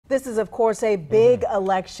This is, of course, a big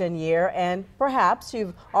election year, and perhaps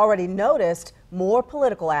you've already noticed more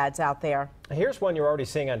political ads out there. Here's one you're already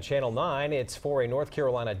seeing on Channel 9. It's for a North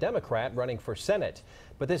Carolina Democrat running for Senate.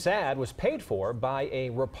 But this ad was paid for by a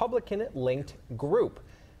Republican-linked group,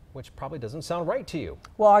 which probably doesn't sound right to you.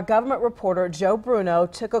 Well, our government reporter Joe Bruno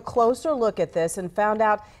took a closer look at this and found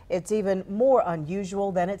out it's even more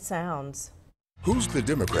unusual than it sounds. Who's the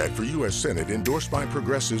Democrat for U.S. Senate endorsed by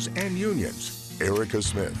progressives and unions? Erica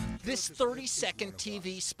Smith. This 30-second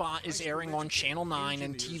TV spot is airing on Channel 9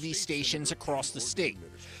 and TV stations across the state.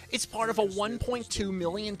 It's part of a $1.2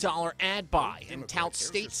 million ad buy and touts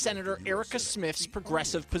State Senator Erica Smith's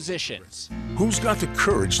progressive positions. Who's got the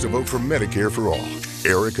courage to vote for Medicare for all?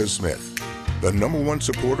 Erica Smith. The #1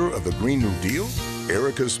 supporter of the Green New Deal?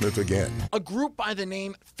 Erica Smith again. A group by the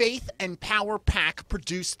name Faith and Power PAC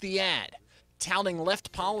produced the ad. Touting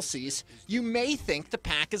left policies, you may think the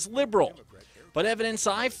PAC is liberal. But evidence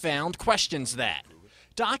I've found questions that.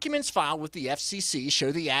 Documents filed with the FCC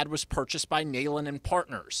show the ad was purchased by Nayland and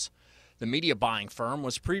Partners. The media buying firm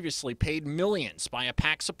was previously paid millions by a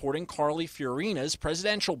PAC supporting Carly Fiorina's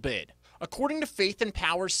presidential bid. According to Faith and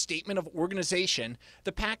Power's statement of organization,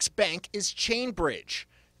 the PAC's bank is Chainbridge.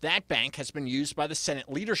 That bank has been used by the Senate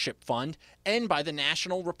Leadership Fund and by the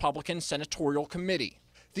National Republican Senatorial Committee.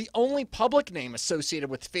 The only public name associated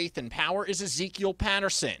with Faith and Power is Ezekiel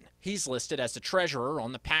Patterson. He's listed as the treasurer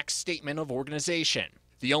on the PAC's statement of organization.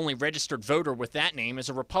 The only registered voter with that name is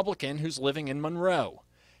a Republican who's living in Monroe.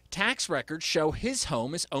 Tax records show his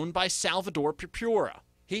home is owned by Salvador Purpura.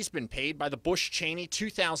 He's been paid by the Bush-Cheney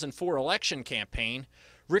 2004 election campaign,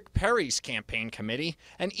 Rick Perry's campaign committee,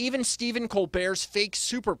 and even Stephen Colbert's fake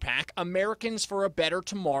super PAC, Americans for a Better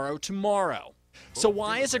Tomorrow. So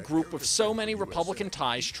why is a group with so many Republican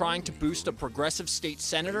ties trying to boost a progressive state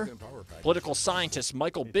senator? Political scientist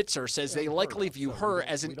Michael Bitzer says they likely view her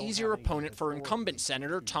as an easier opponent for incumbent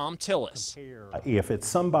Senator Thom Tillis. If it's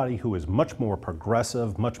somebody who is much more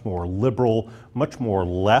progressive, much more liberal, much more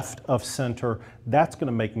left of center, that's going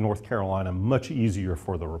to make North Carolina much easier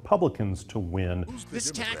for the Republicans to win. This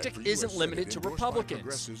tactic isn't limited to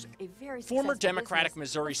Republicans. Former Democratic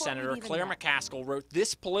Missouri Senator Claire McCaskill wrote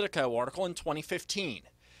this Politico article in 2015.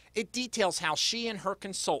 It details how she and her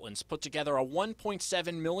consultants put together a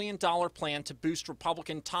 $1.7 million plan to boost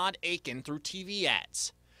Republican Todd Akin through TV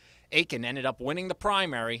ads. Akin ended up winning the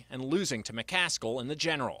primary and losing to McCaskill in the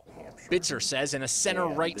general. Bitzer says in a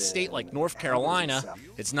center-right state like North Carolina,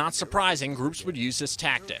 it's not surprising groups would use this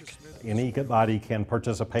tactic. Anybody can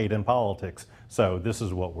participate in politics, so this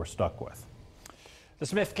is what we're stuck with. The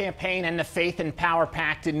Smith campaign and the Faith and Power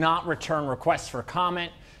PAC did not return requests for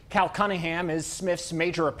comment. Cal Cunningham is Smith's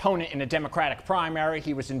major opponent in the Democratic primary.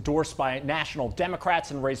 He was endorsed by national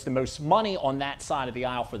Democrats and raised the most money on that side of the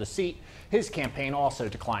aisle for the seat. His campaign also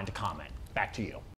declined to comment. Back to you.